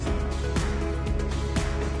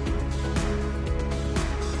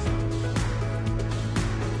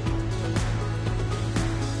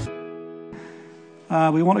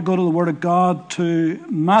We want to go to the Word of God, to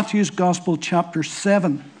Matthew's Gospel, chapter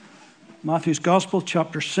 7. Matthew's Gospel,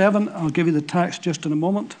 chapter 7. I'll give you the text just in a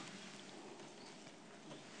moment.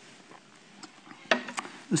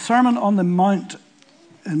 The Sermon on the Mount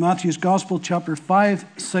in Matthew's Gospel, chapter 5,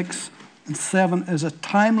 6, and 7 is a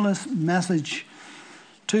timeless message.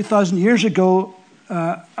 2,000 years ago,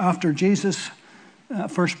 after Jesus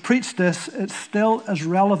first preached this, it's still as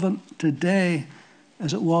relevant today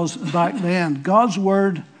as it was back then. God's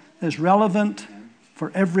Word is relevant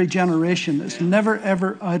for every generation. It's never,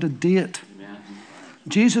 ever out of date.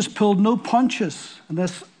 Jesus pulled no punches in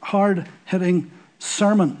this hard-hitting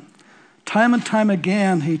sermon. Time and time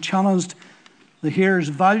again, he challenged the hearers'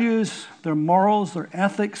 values, their morals, their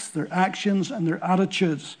ethics, their actions, and their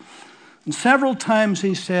attitudes. And several times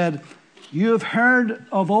he said, "You have heard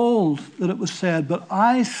of old that it was said, but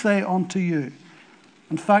I say unto you."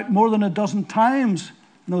 In fact, more than a dozen times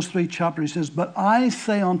in those 3 chapters, he says, "But I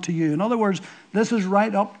say unto you." In other words, this is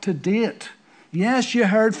right up to date. Yes, you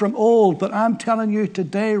heard from old, but I'm telling you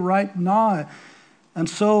today, right now. And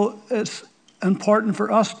so it's important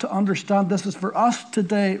for us to understand this is for us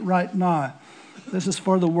today, right now. This is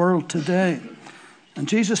for the world today. And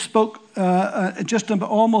Jesus spoke just about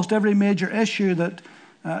almost every major issue that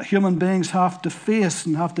human beings have to face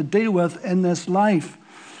and have to deal with in this life.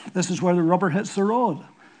 This is where the rubber hits the road.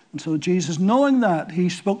 And so Jesus, knowing that, he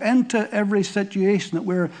spoke into every situation that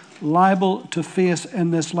we're liable to face in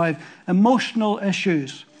this life. Emotional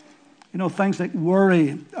issues, things like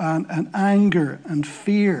worry and anger and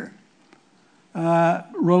fear.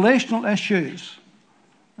 Relational issues,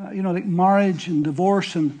 like marriage and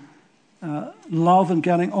divorce and love and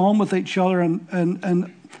getting on with each other,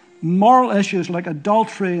 and moral issues like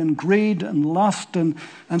adultery and greed and lust, and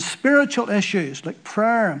spiritual issues like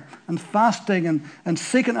prayer and fasting and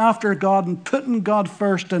seeking after God and putting God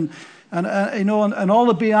first, and all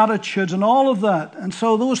the Beatitudes and all of that. And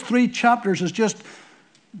so those 3 chapters is just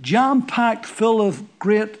jam-packed full of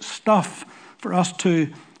great stuff for us to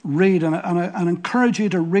read. And I encourage you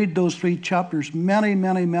to read those 3 chapters many,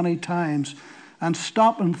 many, many times and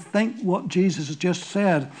stop and think what Jesus has just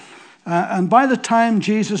said. And by the time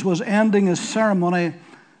Jesus was ending his ceremony,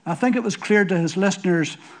 I think it was clear to his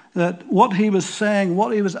listeners that what he was saying,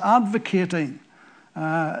 what he was advocating,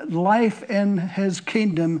 life in his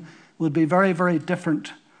kingdom would be very, very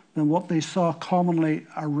different than what they saw commonly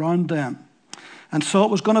around them. And so it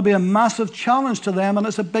was going to be a massive challenge to them, and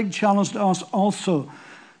it's a big challenge to us also.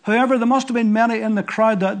 However, there must have been many in the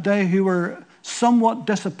crowd that day who were somewhat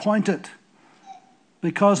disappointed,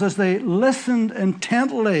 because as they listened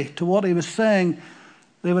intently to what he was saying,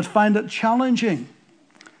 they would find it challenging.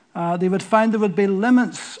 They would find there would be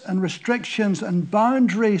limits and restrictions, and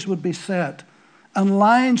boundaries would be set, and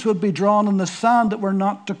lines would be drawn in the sand that were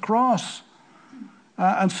not to cross.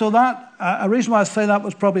 And so that, a reason why I say that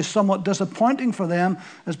was probably somewhat disappointing for them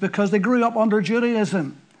is because they grew up under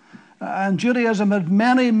Judaism. And Judaism had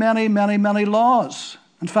many, many, many, many laws.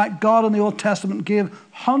 In fact, God in the Old Testament gave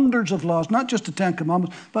hundreds of laws, not just the 10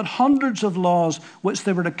 Commandments, but hundreds of laws which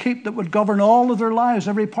they were to keep that would govern all of their lives,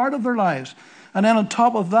 every part of their lives. And then on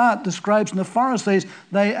top of that, the scribes and the Pharisees,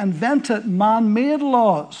 they invented man-made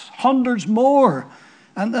laws, hundreds more.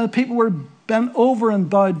 And the people were bent over and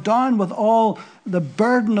bowed down with all the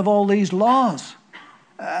burden of all these laws.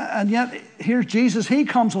 And yet, here's Jesus. He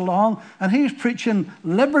comes along and he's preaching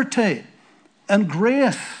liberty and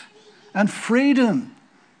grace and freedom.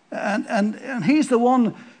 And he's the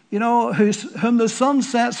one, whom the Son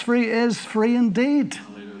sets free is free indeed.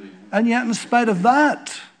 Hallelujah. And yet, in spite of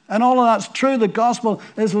that, and all of that's true, the gospel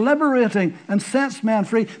is liberating and sets men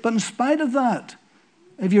free. But in spite of that,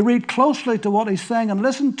 if you read closely to what he's saying and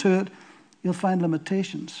listen to it, you'll find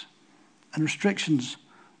limitations and restrictions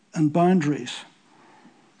and boundaries.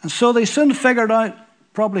 And so they soon figured out,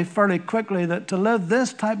 probably fairly quickly, that to live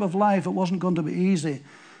this type of life, it wasn't going to be easy.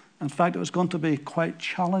 In fact, it was going to be quite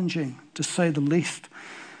challenging, to say the least.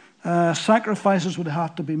 Sacrifices would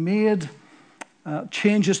have to be made.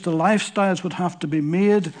 Changes to lifestyles would have to be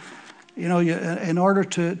made. In order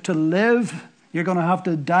to live, you're going to have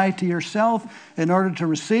to die to yourself. In order to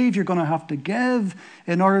receive, you're going to have to give.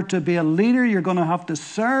 In order to be a leader, you're going to have to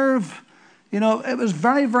serve. It was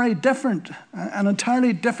very, very different, an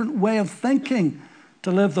entirely different way of thinking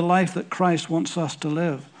to live the life that Christ wants us to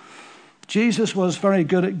live. Jesus was very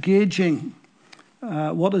good at gauging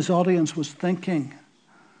what his audience was thinking.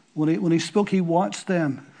 When he spoke, he watched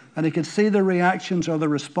them, and he could see their reactions or their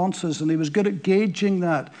responses, and he was good at gauging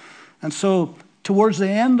that. And so towards the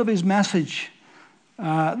end of his message,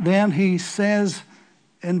 then he says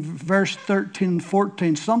in verse 13 and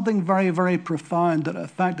 14, something very, very profound that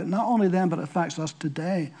affected not only them, but affects us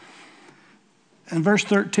today. In verse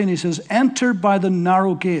 13, he says, enter by the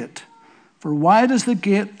narrow gate, for wide is the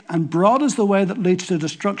gate and broad is the way that leads to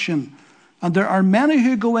destruction, and there are many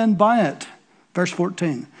who go in by it. Verse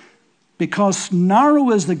 14, because narrow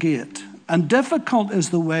is the gate and difficult is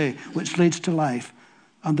the way which leads to life,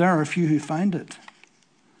 and there are few who find it.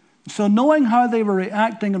 So knowing how they were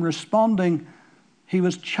reacting and responding, he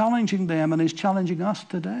was challenging them, and he's challenging us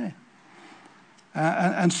today.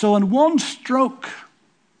 And so in one stroke,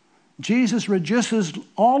 Jesus reduces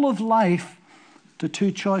all of life to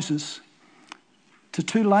two choices, to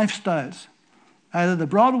two lifestyles, either the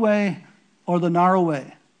broad way or the narrow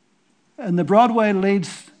way. And the broad way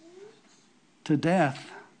leads to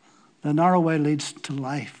death. The narrow way leads to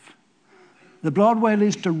life. The broad way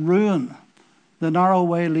leads to ruin. The narrow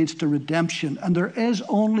way leads to redemption. And there is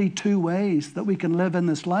only two ways that we can live in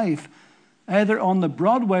this life, either on the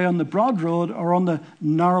broad way, on the broad road, or on the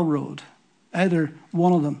narrow road. Either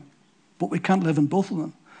one of them. But we can't live in both of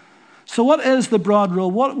them. So what is the broad road?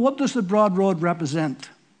 What does the broad road represent?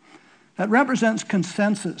 It represents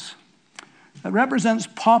consensus. It represents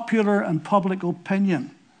popular and public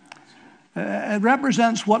opinion. It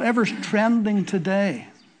represents whatever's trending today.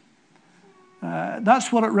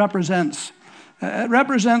 That's what it represents. It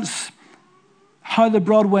represents how the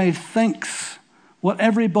broad way thinks, what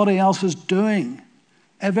everybody else is doing.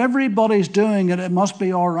 If everybody's doing it, it must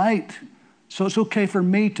be all right. So it's okay for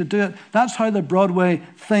me to do it. That's how the broad way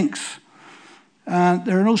thinks.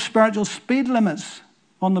 There are no spiritual speed limits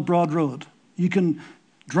on the broad road. You can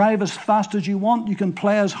drive as fast as you want. You can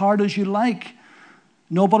play as hard as you like.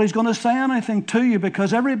 Nobody's going to say anything to you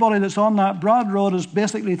because everybody that's on that broad road is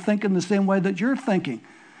basically thinking the same way that you're thinking.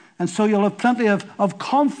 And so you'll have plenty of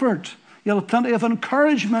comfort. You'll have plenty of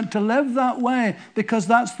encouragement to live that way because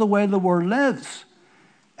that's the way the world lives.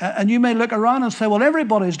 And you may look around and say, well,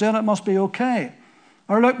 everybody's doing it, it must be okay.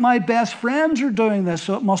 Or look, my best friends are doing this,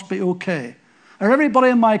 so it must be okay. Or everybody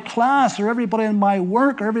in my class, or everybody in my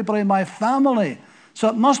work, or everybody in my family, so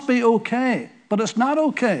it must be okay. But it's not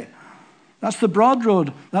okay. That's the broad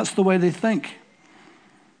road. That's the way they think.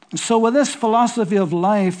 And so with this philosophy of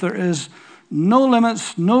life, there is no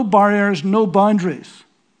limits, no barriers, no boundaries.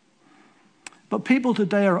 But people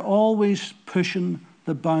today are always pushing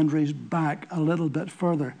the boundaries back a little bit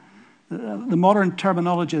further. The modern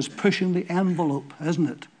terminology is pushing the envelope, isn't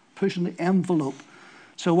it? Pushing the envelope.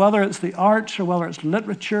 So whether it's the arts or whether it's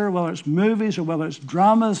literature, whether it's movies or whether it's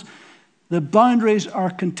dramas, the boundaries are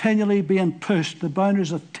continually being pushed. The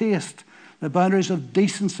boundaries of taste, the boundaries of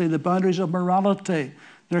decency, the boundaries of morality,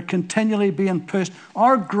 they're continually being pushed.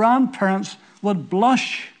 Our grandparents would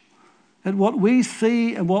blush at what we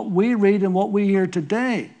see and what we read and what we hear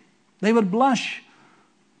today. They would blush.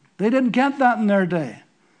 They didn't get that in their day.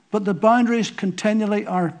 But the boundaries continually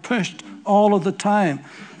are pushed all of the time.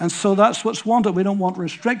 And so that's what's wanted. We don't want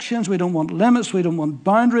restrictions. We don't want limits. We don't want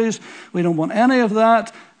boundaries. We don't want any of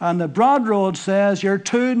that. And the broad road says you're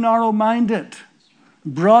too narrow-minded.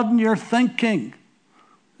 Broaden your thinking.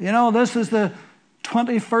 You know, this is the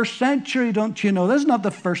 21st century, don't you know? This is not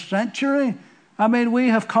the first century. I mean, we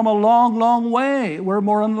have come a long, long way. We're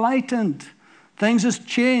more enlightened. Things has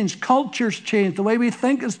changed. Culture's changed. The way we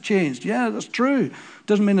think has changed. Yeah, that's true.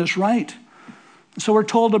 Doesn't mean it's right. So we're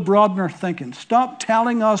told to broaden our thinking. Stop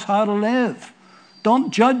telling us how to live.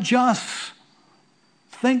 Don't judge us.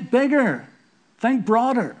 Think bigger. Think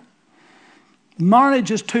broader. Marriage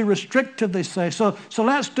is too restrictive, they say. So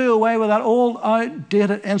let's do away with that old,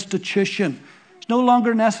 outdated institution. It's no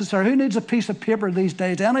longer necessary. Who needs a piece of paper these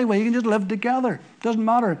days anyway? You can just live together. Doesn't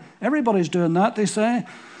matter. Everybody's doing that, they say.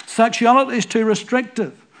 Sexuality is too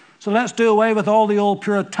restrictive. So let's do away with all the old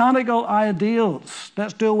puritanical ideals.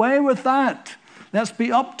 Let's do away with that. Let's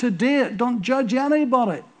be up to date. Don't judge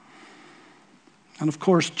anybody. And of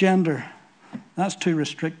course, gender. That's too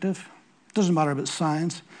restrictive. It doesn't matter about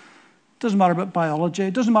science. It doesn't matter about biology.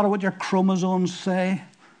 It doesn't matter what your chromosomes say.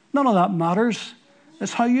 None of that matters.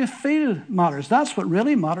 It's how you feel matters. That's what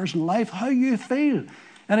really matters in life, how you feel.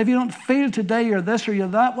 And if you don't feel today you're this or you're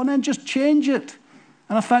that, well then just change it.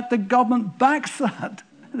 And in fact, the government backs that.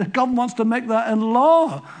 The government wants to make that in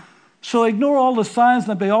law. So ignore all the science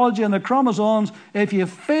and the biology and the chromosomes. If you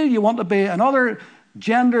feel you want to be another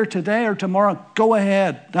gender today or tomorrow, go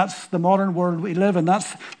ahead. That's the modern world we live in.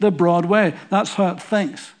 That's the broad way. That's how it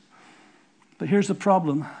thinks. But here's the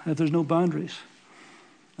problem. If there's no boundaries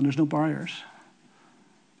and there's no barriers,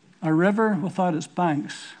 a river without its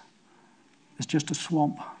banks is just a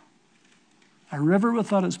swamp. A river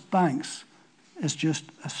without its banks is just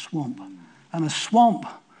a swamp. And a swamp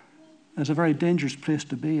is a very dangerous place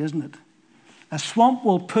to be, isn't it? A swamp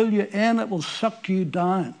will pull you in, it will suck you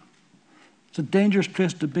down. It's a dangerous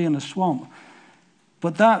place to be in a swamp.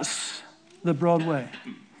 But that's the broad way.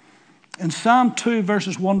 In Psalm 2,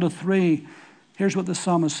 verses 1 to 3, here's what the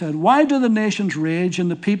psalmist said. Why do the nations rage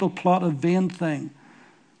and the people plot a vain thing?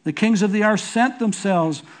 The kings of the earth set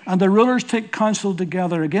themselves, and the rulers take counsel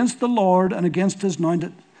together against the Lord and against his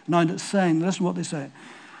anointed, saying, listen to what they say.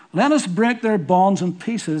 Let us break their bonds in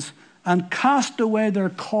pieces and cast away their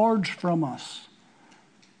cords from us.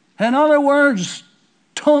 In other words,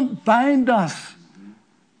 don't bind us.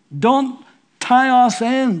 Don't tie us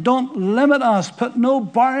in. Don't limit us. Put no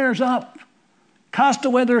barriers up. Cast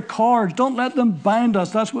away their cords. Don't let them bind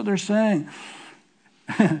us. That's what they're saying.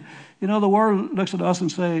 You know, the world looks at us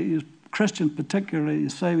and say, Christians particularly, you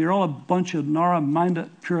say, you're all a bunch of narrow-minded,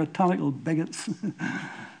 puritanical bigots.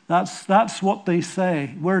 That's what they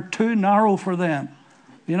say. We're too narrow for them.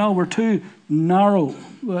 You know, we're too narrow.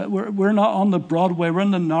 We're not on the broad way. We're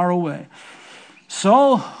in the narrow way.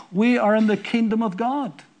 So we are in the kingdom of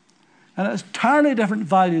God. And it's entirely different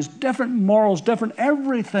values, different morals, different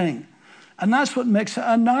everything. And that's what makes it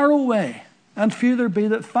a narrow way. And few there be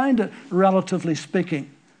that find it, relatively speaking.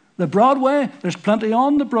 The broad way, there's plenty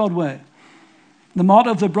on the broad way. The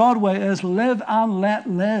motto of the broad way is live and let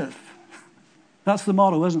live. That's the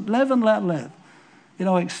motto, isn't it? Live and let live. You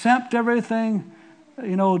know, accept everything.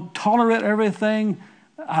 You know, tolerate everything.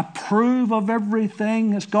 Approve of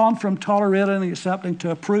everything. It's gone from tolerating and accepting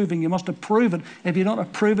to approving. You must approve it. If you don't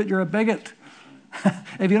approve it, you're a bigot.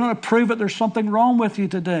 If you don't approve it, there's something wrong with you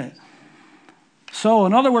today. So,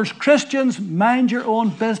 in other words, Christians, mind your own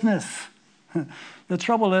business. The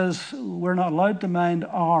trouble is, we're not allowed to mind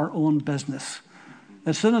our own business.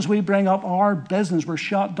 As soon as we bring up our business, we're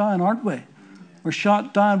shot down, aren't we? We're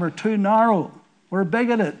shot down. We're too narrow. We're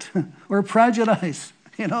bigoted. We're prejudiced.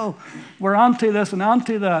 You know, we're anti this and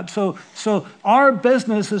anti that. So our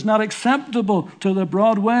business is not acceptable to the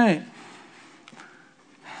broad way.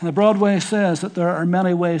 The broad way says that there are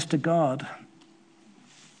many ways to God.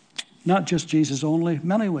 Not just Jesus only,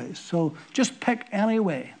 many ways. So just pick any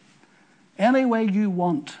way. Any way you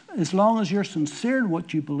want. As long as you're sincere in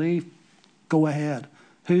what you believe, go ahead.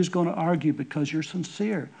 Who's going to argue because you're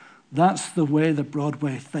sincere? That's the way the broad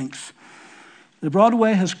way thinks. The broad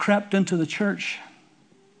way has crept into the church.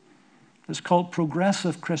 It's called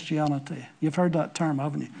progressive Christianity. You've heard that term,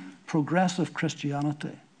 haven't you? Progressive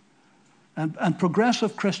Christianity. And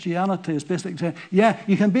progressive Christianity is basically saying, yeah,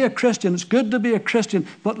 you can be a Christian. It's good to be a Christian,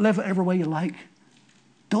 but live whatever way you like.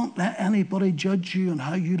 Don't let anybody judge you on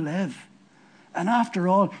how you live. And after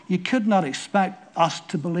all, you could not expect us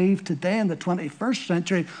to believe today in the 21st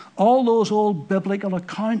century all those old biblical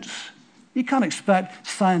accounts. You can't expect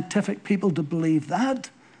scientific people to believe that.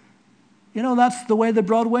 You know, that's the way the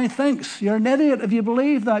broad way thinks. You're an idiot if you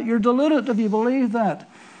believe that. You're deluded if you believe that.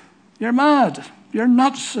 You're mad. You're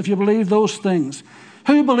nuts if you believe those things.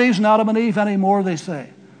 Who believes in Adam and Eve anymore, they say.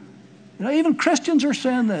 You know, even Christians are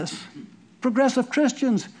saying this. Progressive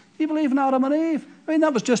Christians. You believe in Adam and Eve? I mean,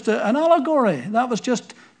 that was just an allegory. That was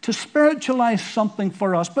just to spiritualize something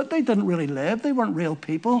for us. But they didn't really live. They weren't real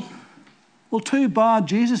people. Well, too bad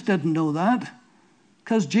Jesus didn't know that.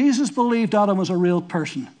 Because Jesus believed Adam was a real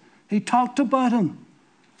person. He talked about him.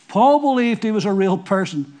 Paul believed he was a real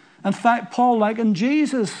person. In fact, Paul likened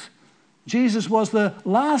Jesus. Jesus was the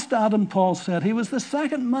last Adam, Paul said. He was the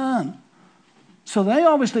second man. So they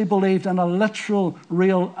obviously believed in a literal,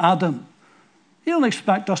 real Adam. You don't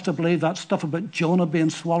expect us to believe that stuff about Jonah being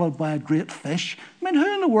swallowed by a great fish. I mean,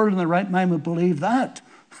 who in the world in their right mind would believe that?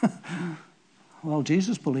 Well,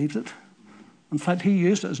 Jesus believed it. In fact, he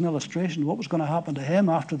used it as an illustration of what was going to happen to him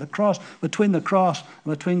after the cross, between the cross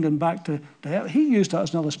and between going back to heaven. He used that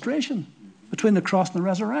as an illustration between the cross and the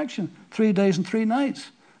resurrection, 3 days and 3 nights,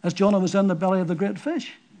 as Jonah was in the belly of the great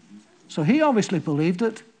fish. So he obviously believed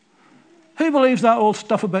it. Who believes that old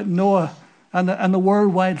stuff about Noah and the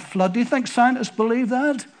worldwide flood? Do you think scientists believe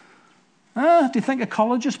that? Do you think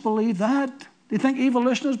ecologists believe that? Do you think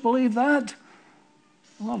evolutionists believe that?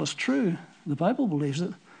 Well, it's true. The Bible believes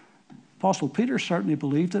it. Apostle Peter certainly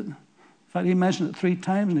believed it. In fact, he mentioned it 3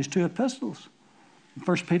 times in his 2 epistles. In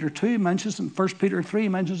 1 Peter 2 mentions it, and 1 Peter 3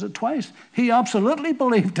 mentions it twice. He absolutely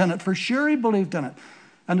believed in it. For sure he believed in it.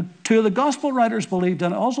 And 2 of the gospel writers believed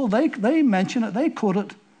in it. Also, they mention it. They quote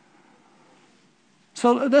it.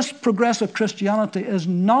 So this progressive Christianity is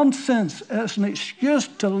nonsense. It's an excuse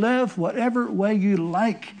to live whatever way you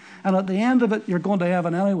like. And at the end of it, you're going to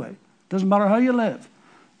heaven anyway. Doesn't matter how you live.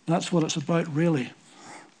 That's what it's about, really.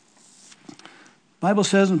 The Bible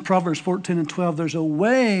says in Proverbs 14 and 12, there's a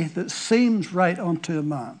way that seems right unto a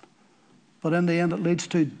man. but in the end it leads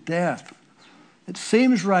to death. It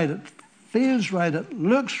seems right, it feels right, it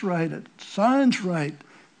looks right, it sounds right,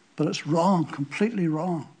 but it's wrong, completely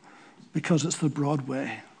wrong, because it's the broad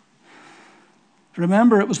way.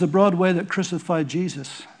 Remember, it was the broad way that crucified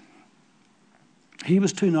Jesus. He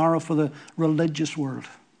was too narrow for the religious world.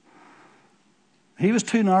 He was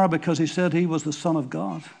too narrow because he said he was the Son of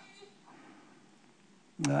God.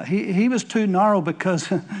 He was too narrow because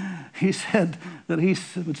he said that he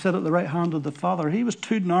would sit at the right hand of the Father. He was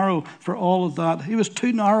too narrow for all of that. He was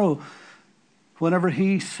too narrow whenever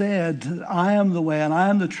he said, I am the way and I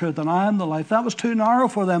am the truth and I am the life. That was too narrow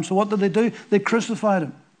for them. So what did they do? They crucified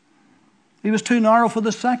him. He was too narrow for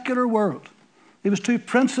the secular world. He was too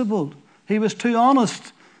principled. He was too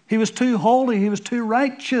honest. He was too holy. He was too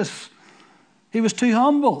righteous. He was too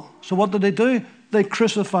humble. So what did they do? They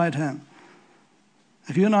crucified him.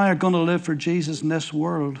 If you and I are going to live for Jesus in this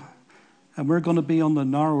world, and we're going to be on the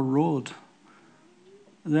narrow road,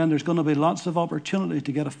 then there's going to be lots of opportunity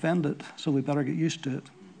to get offended. So we better get used to it,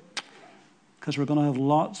 because we're going to have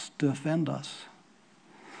lots to offend us.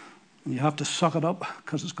 And you have to suck it up,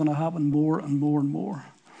 because it's going to happen more and more and more.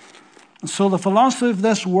 And so the philosophy of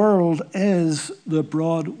this world is the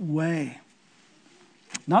broad way.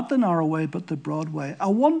 Not the narrow way, but the broad way. I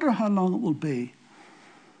wonder how long it will be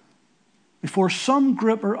before some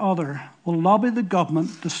group or other will lobby the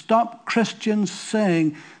government to stop Christians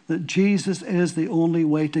saying that Jesus is the only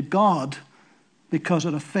way to God because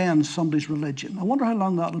it offends somebody's religion. I wonder how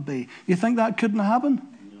long that will be. You think that couldn't happen?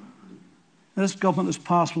 This government has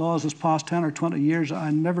passed laws this past 10 or 20 years that I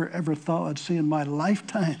never ever thought I'd see in my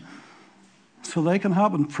lifetime. So they can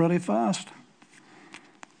happen pretty fast.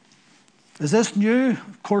 Is this new?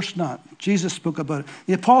 Of course not. Jesus spoke about it.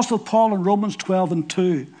 The Apostle Paul in Romans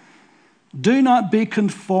 12:2. Do not be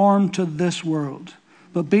conformed to this world,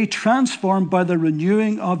 but be transformed by the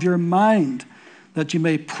renewing of your mind, that you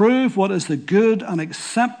may prove what is the good and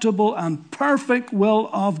acceptable and perfect will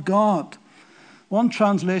of God. One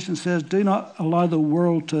translation says, do not allow the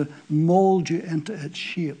world to mold you into its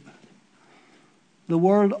shape. The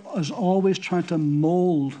world is always trying to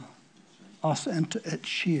mold us into its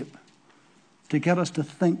shape, to get us to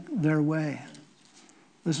think their way.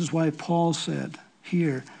 This is why Paul said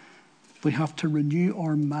here, we have to renew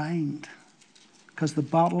our mind, because the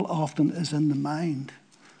battle often is in the mind.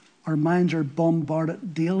 Our minds are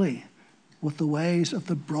bombarded daily with the ways of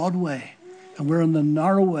the broad way, and we're in the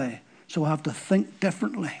narrow way, so we have to think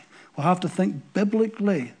differently. We'll have to think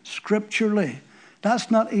biblically, scripturally.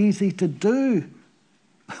 That's not easy to do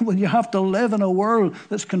when you have to live in a world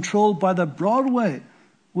that's controlled by the broad way.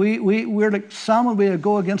 We're like salmon, we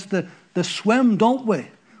go against the swim, don't we?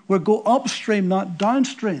 We go upstream, not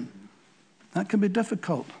downstream. That can be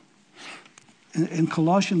difficult. In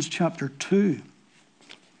Colossians chapter 2,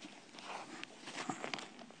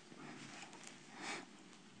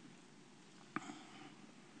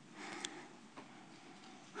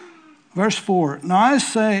 verse 4, now I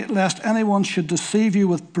say, lest anyone should deceive you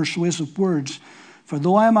with persuasive words, for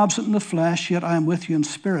though I am absent in the flesh, yet I am with you in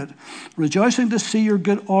spirit, rejoicing to see your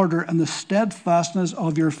good order and the steadfastness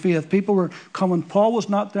of your faith. People were coming, Paul was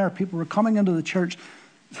not there, people were coming into the church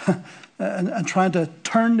and trying to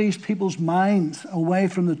turn these people's minds away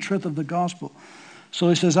from the truth of the gospel. So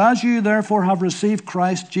he says, as you therefore have received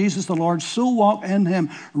Christ Jesus the Lord, so walk in him,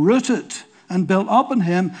 rooted and built up in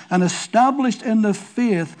him, and established in the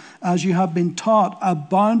faith as you have been taught,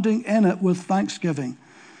 abounding in it with thanksgiving.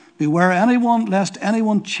 Beware lest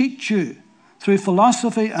anyone cheat you through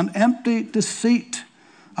philosophy and empty deceit,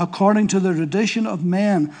 according to the tradition of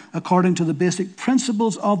men, according to the basic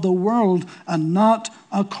principles of the world, and not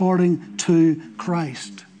according to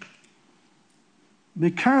Christ.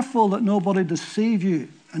 Be careful that nobody deceive you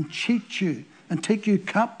and cheat you and take you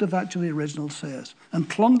captive, actually the original says, and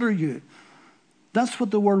plunder you. That's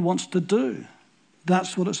what the world wants to do.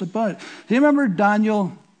 That's what it's about. Do you remember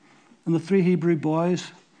Daniel and the 3 Hebrew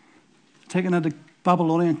boys taken into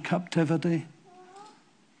Babylonian captivity?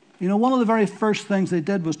 You know, one of the very first things they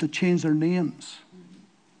did was to change their names.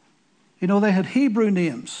 You know, they had Hebrew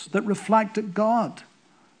names that reflected God.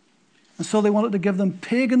 And so they wanted to give them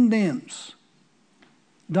pagan names.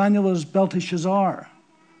 Daniel was Belteshazzar.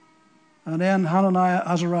 And then Hananiah,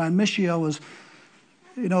 Azariah, and Mishael was,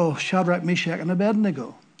 you know, Shadrach, Meshach, and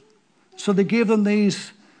Abednego. So they gave them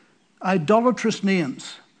these idolatrous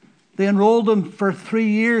names. They enrolled them for 3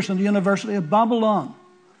 years in the University of Babylon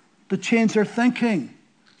to change their thinking,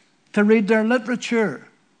 to read their literature,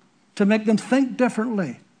 to make them think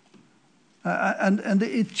differently. And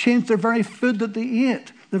it changed their very food that they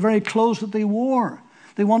ate, the very clothes that they wore.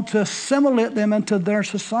 They want to assimilate them into their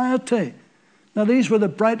society. Now, these were the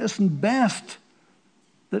brightest and best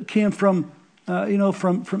that came from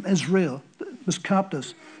Israel, was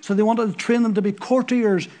captives. So they wanted to train them to be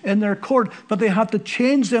courtiers in their court, but they had to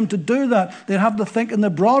change them to do that. They have to think in the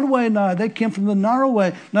broad way now. They came from the narrow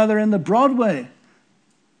way. Now they're in the broad way.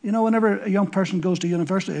 You know, whenever a young person goes to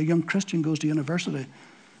university, a young Christian goes to university,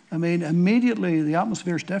 I mean, immediately the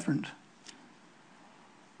atmosphere is different.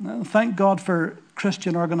 Now, thank God for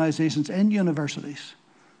Christian organizations in universities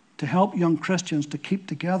to help young Christians to keep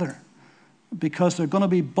together, because they're going to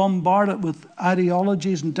be bombarded with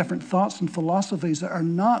ideologies and different thoughts and philosophies that are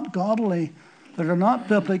not godly, that are not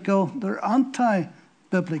biblical, they're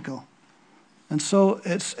anti-biblical. And so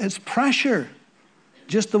it's pressure,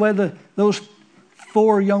 just the way those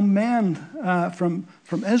 4 young men from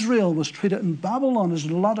Israel was treated in Babylon. There's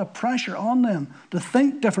a lot of pressure on them to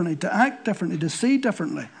think differently, to act differently, to see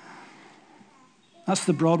differently. That's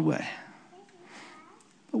the broad way.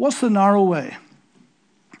 But what's the narrow way?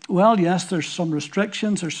 Well, yes, there's some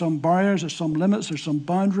restrictions, there's some barriers, there's some limits, there's some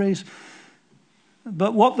boundaries.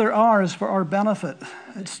 But what there are is for our benefit.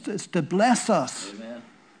 It's to bless us. Amen.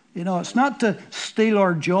 You know, it's not to steal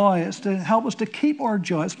our joy. It's to help us to keep our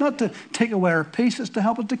joy. It's not to take away our peace. It's to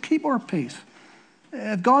help us to keep our peace.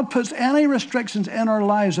 If God puts any restrictions in our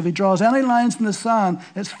lives, if he draws any lines in the sand,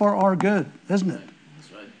 it's for our good, isn't it?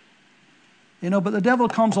 That's right. You know, but the devil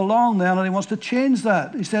comes along then and he wants to change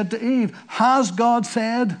that. He said to Eve, has God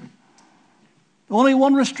said? Only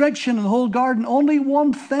one restriction in the whole garden, only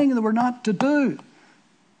one thing that we're not to do.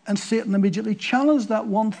 And Satan immediately challenged that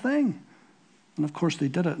one thing. And of course they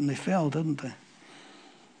did it and they fell, didn't they?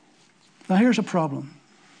 Now here's a problem.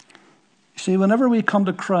 You see, whenever we come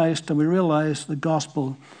to Christ and we realize the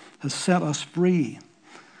gospel has set us free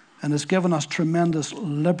and has given us tremendous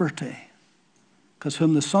liberty, because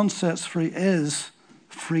whom the Son sets free is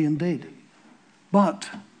free indeed. But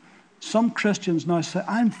some Christians now say,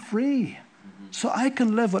 I'm free, so I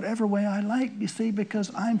can live whatever way I like, you see,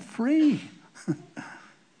 because I'm free.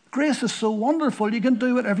 Grace is so wonderful. You can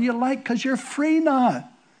do whatever you like because you're free now.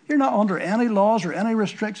 You're not under any laws or any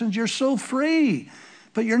restrictions. You're so free.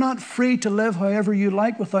 But you're not free to live however you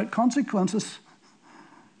like without consequences.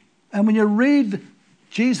 And when you read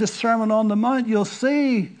Jesus' Sermon on the Mount, you'll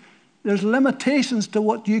see there's limitations to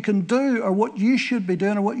what you can do or what you should be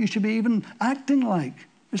doing or what you should be even acting like.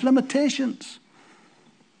 There's limitations.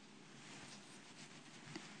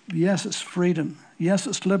 Yes, it's freedom. Yes,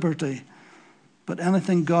 it's liberty. But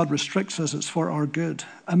anything God restricts us, it's for our good.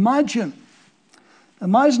 Imagine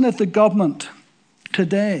if the government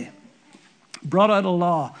today brought out a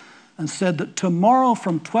law and said that tomorrow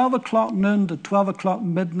from 12 o'clock noon to 12 o'clock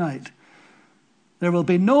midnight, there will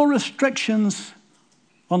be no restrictions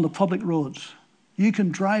on the public roads. You can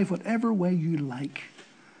drive whatever way you like,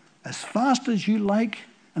 as fast as you like.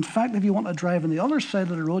 In fact, if you want to drive on the other side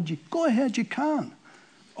of the road, you go ahead, you can.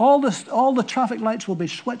 All the traffic lights will be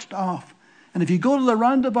switched off. And if you go to the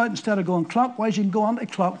roundabout, instead of going clockwise, you can go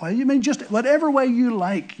anti-clockwise. You mean just whatever way you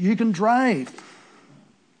like, you can drive.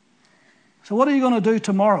 So what are you going to do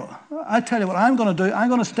tomorrow? I tell you what I'm going to do. I'm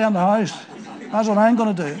going to stay in the house. That's what I'm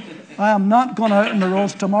going to do. I am not going out on the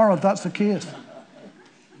roads tomorrow if that's the case.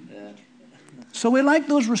 So we like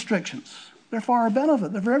those restrictions. They're for our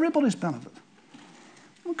benefit. They're for everybody's benefit.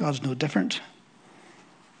 Well, God's no different.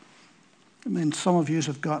 I mean, some of you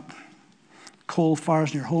have got coal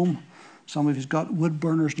fires in your home. Some of you've got wood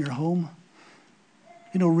burners in your home.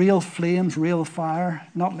 You know, real flames, real fire,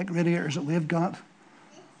 not like radiators that we've got.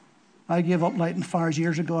 I gave up lighting fires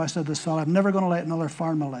years ago. I said to Sal, I'm never going to light another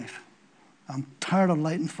fire in my life. I'm tired of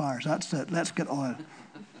lighting fires. That's it. Let's get oil.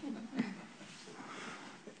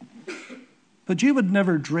 But you would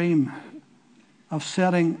never dream of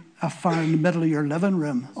setting a fire in the middle of your living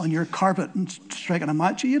room on your carpet and striking a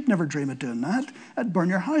match. You'd never dream of doing that. It'd burn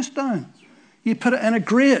your house down. You put it in a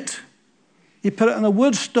grate. You put it in a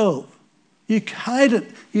wood stove. You hide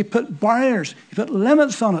it. You put barriers. You put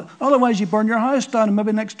limits on it. Otherwise, you burn your house down and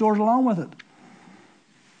maybe next door's along with it.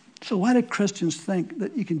 So why do Christians think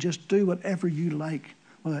that you can just do whatever you like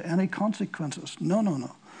without any consequences? No, no,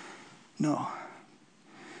 no. No.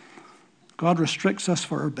 God restricts us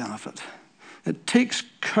for our benefit. It takes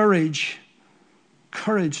courage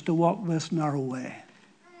to walk this narrow way.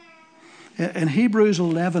 In Hebrews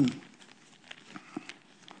 11,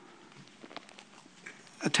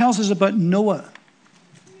 it tells us about Noah.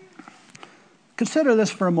 Consider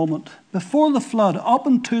this for a moment. Before the flood, up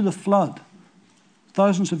until the flood,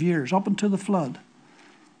 thousands of years, up until the flood,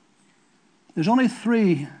 there's only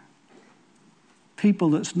 3 people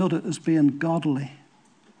that's noted as being godly: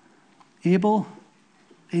 Abel,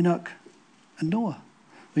 Enoch, and Noah.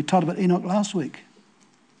 We talked about Enoch last week.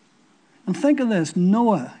 And think of this,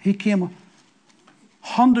 Noah, he came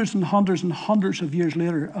hundreds and hundreds and hundreds of years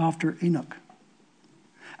later after Enoch.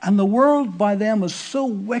 And the world by then was so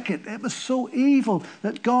wicked, it was so evil,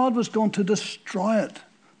 that God was going to destroy it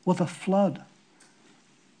with a flood.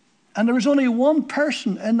 And there was only one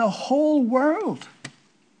person in the whole world,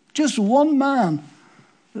 just one man,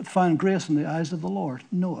 that found grace in the eyes of the Lord,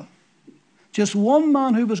 Noah. Just one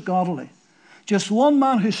man who was godly. Just one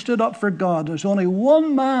man who stood up for God. There's only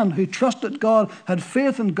one man who trusted God, had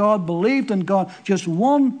faith in God, believed in God. Just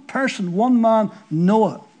one person, one man,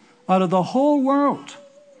 Noah, out of the whole world.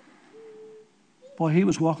 Boy, he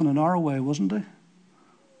was walking the narrow way, wasn't he?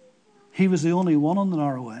 He was the only one on the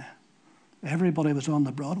narrow way. Everybody was on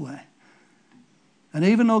the broad way. And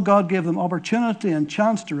even though God gave them opportunity and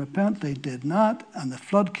chance to repent, they did not, and the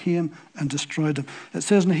flood came and destroyed them. It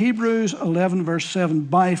says in Hebrews 11, verse 7,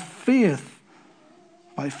 by faith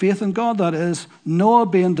in God, that is, Noah,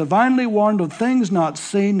 being divinely warned of things not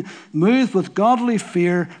seen, moved with godly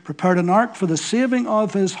fear, prepared an ark for the saving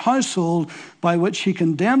of his household, by which he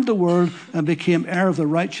condemned the world and became heir of the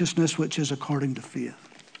righteousness which is according to faith.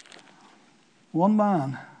 One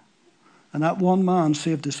man, and that one man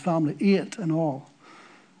saved his family, 8 in all.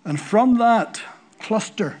 And from that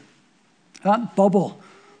cluster, that bubble,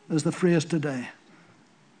 is the phrase today,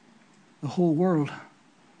 the whole world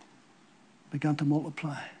began to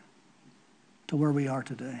multiply to where we are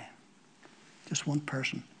today. Just one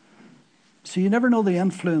person. So you never know the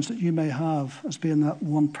influence that you may have as being that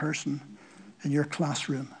one person in your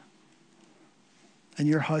classroom, in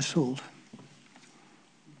your household,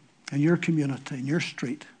 in your community, in your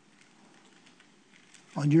street,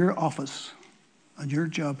 on your office, on your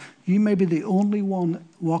job. You may be the only one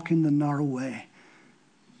walking the narrow way.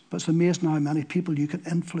 But it's amazing how many people you can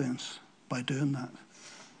influence by doing that.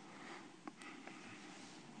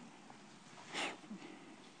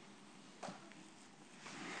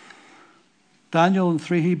 Daniel and the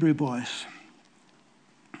 3 Hebrew boys.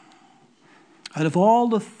 Out of all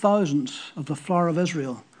the thousands of the flower of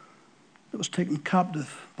Israel that was taken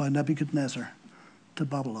captive by Nebuchadnezzar to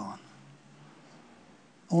Babylon,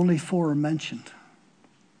 only 4 are mentioned.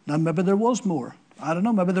 Now, maybe there was more. I don't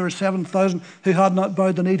know. Maybe there were 7,000 who had not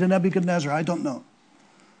bowed the knee to Nebuchadnezzar. I don't know.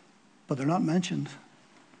 But they're not mentioned.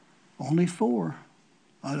 Only 4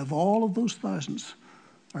 out of all of those thousands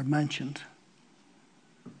are mentioned.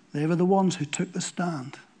 They were the ones who took the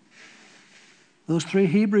stand. Those 3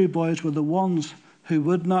 Hebrew boys were the ones who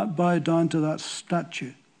would not bow down to that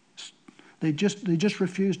statue. They just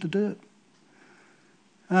refused to do it.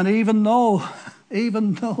 And even though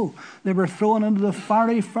they were thrown into the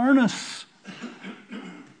fiery furnace,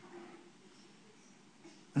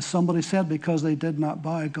 as somebody said, because they did not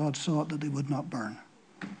bow, God saw it that they would not burn.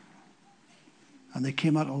 And they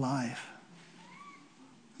came out alive.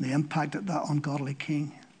 And they impacted that ungodly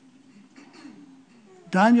king.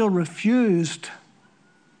 Daniel refused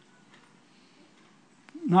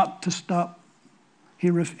not to stop. He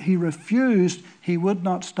refused. He would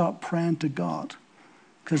not stop praying to God.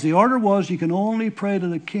 Because the order was you can only pray to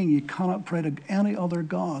the king. You cannot pray to any other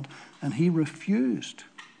God. And he refused.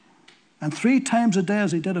 And 3 times a day,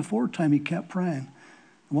 as he did a 4th time, he kept praying.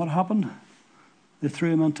 And what happened? They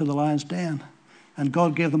threw him into the lion's den. And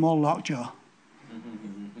God gave them all lockjaw.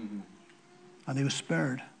 And he was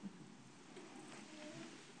spared.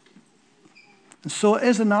 And so it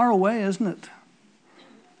is a narrow way, isn't it?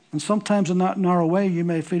 And sometimes in that narrow way, you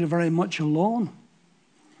may feel very much alone.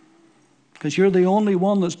 Because you're the only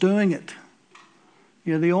one that's doing it.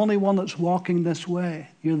 You're the only one that's walking this way.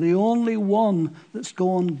 You're the only one that's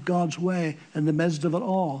going God's way in the midst of it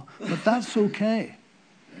all. But that's okay.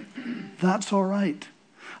 That's all right.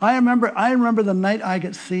 I remember the night I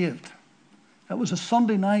got saved. It was a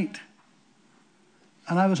Sunday night.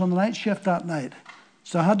 And I was on the night shift that night.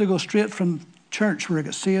 So I had to go straight from church where I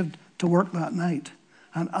got saved to work that night.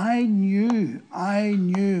 And I knew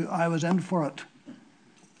I was in for it.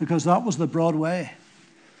 Because that was the broad way.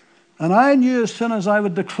 And I knew as soon as I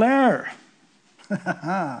would declare,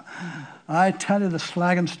 I tell you, the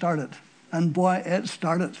slagging started. And boy, it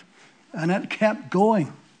started. And it kept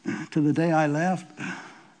going to the day I left.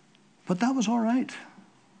 But that was all right.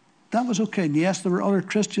 That was okay. And yes, there were other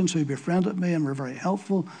Christians who befriended me and were very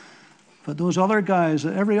helpful. But those other guys,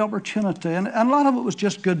 at every opportunity, and a lot of it was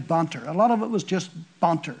just good banter. A lot of it was just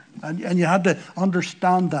banter. And you had to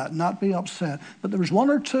understand that, not be upset. But there was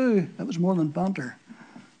 1 or 2 that was more than banter.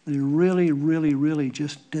 They really, really, really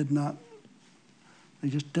just did not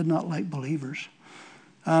like believers.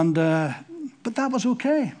 And but that was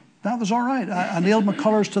okay. That was all right. I nailed my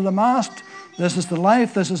colours to the mast. This is the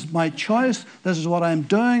life. This is my choice. This is what I'm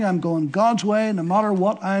doing. I'm going God's way. No matter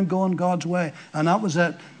what, I'm going God's way. And that was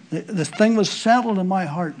it. This thing was settled in my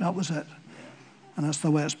heart. That was it. And that's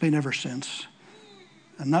the way it's been ever since.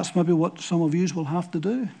 And that's maybe what some of you will have to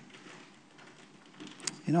do.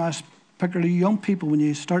 You know, particularly young people, when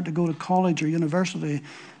you start to go to college or university,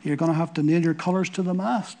 you're going to have to nail your colours to the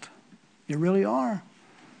mast. You really are.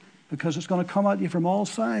 Because it's going to come at you from all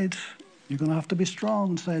sides. You're going to have to be strong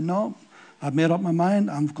and say, no, I've made up my mind.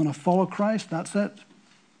 I'm going to follow Christ. That's it.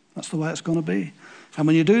 That's the way it's going to be. And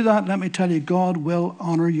when you do that, let me tell you, God will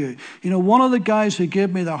honour you. You know, one of the guys who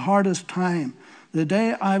gave me the hardest time, the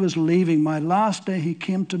day I was leaving, my last day, he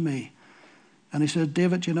came to me. And he said,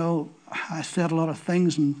 David, you know, I said a lot of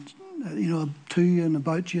things and, you know, to you and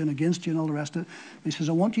about you and against you and all the rest of it. He says,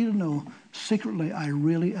 I want you to know, secretly, I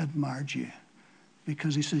really admired you.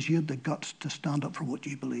 Because he says, you had the guts to stand up for what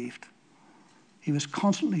you believed. He was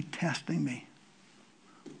constantly testing me.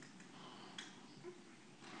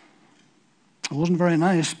 It wasn't very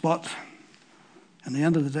nice, but in the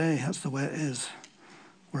end of the day, that's the way it is.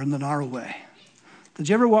 We're in the narrow way. Did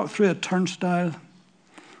you ever walk through a turnstile?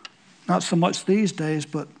 Not so much these days,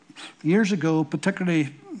 but years ago,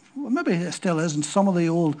 particularly, well, maybe it still is, in some of the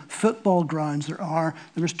old football grounds there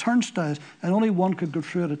was turnstiles, and only one could go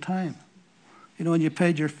through at a time. You know, and you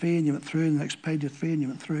paid your fee and you went through, and the next paid your fee and you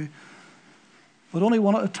went through. But only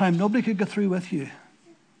one at a time. Nobody could go through with you.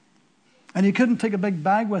 And you couldn't take a big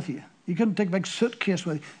bag with you. You couldn't take a big suitcase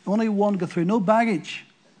with you. Only one go through. No baggage.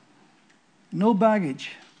 No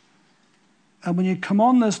baggage. And when you come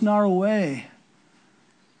on this narrow way,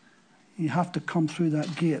 you have to come through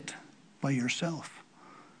that gate by yourself.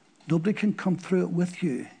 Nobody can come through it with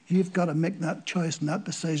you. You've got to make that choice and that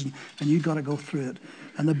decision, and you've got to go through it.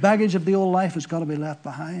 And the baggage of the old life has got to be left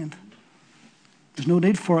behind. There's no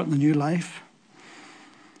need for it in the new life.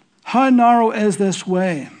 How narrow is this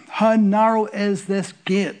way? How narrow is this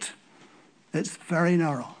gate? It's very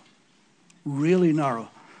narrow. Really narrow.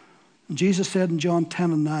 And Jesus said in John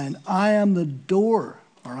 10:9, I am the door,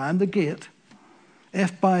 or I am the gate.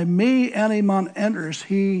 If by me any man enters,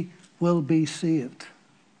 he will be saved.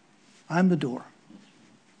 I'm the door.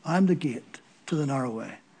 I'm the gate to the narrow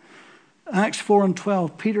way. Acts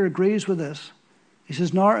 4:12, Peter agrees with this. He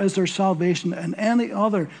says, nor is there salvation in any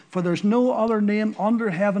other, for there's no other name under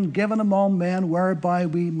heaven given among men whereby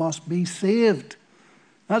we must be saved.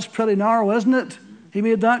 That's pretty narrow, isn't it? He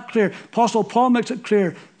made that clear. Apostle Paul makes it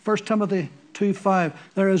clear. 1 Timothy 2:5.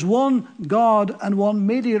 There is one God and one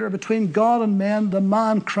mediator between God and men, the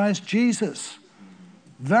man Christ Jesus.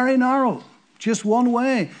 Very narrow. Just one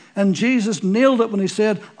way. And Jesus nailed it when he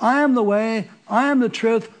said, I am the way, I am the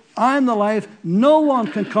truth, I am the life. No one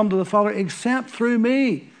can come to the Father except through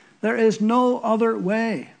me. There is no other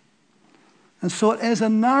way. And so it is a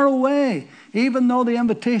narrow way, even though the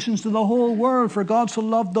invitation is to the whole world, for God so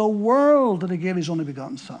loved the world that he gave his only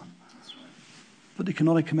begotten Son. But he can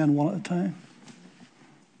only come in one at a time.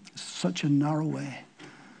 It's such a narrow way.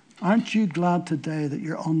 Aren't you glad today that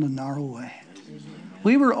you're on the narrow way?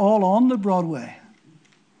 We were all on the broad way.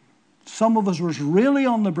 Some of us was really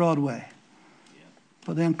on the broad way.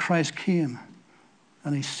 But then Christ came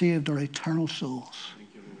and he saved our eternal souls.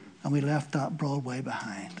 And we left that broad way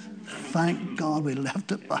behind. Thank God we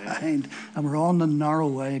left it behind. And we're on the narrow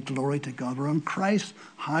way. Glory to God. We're on Christ's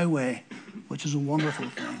highway, which is a wonderful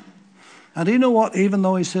thing. And do you know what? Even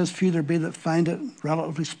though he says few there be that find it,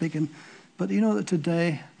 relatively speaking, but do you know that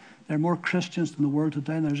today there are more Christians in the world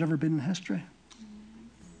today than there's ever been in history?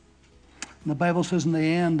 And the Bible says in the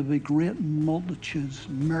end there will be great multitudes,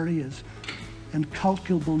 myriads,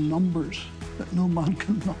 incalculable numbers that no man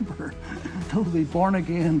can number. They'll be born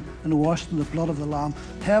again and washed in the blood of the Lamb.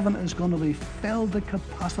 Heaven is going to be filled to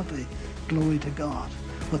capacity, glory to God,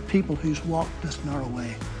 with people who's walked this narrow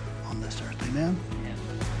way on this earth. Amen.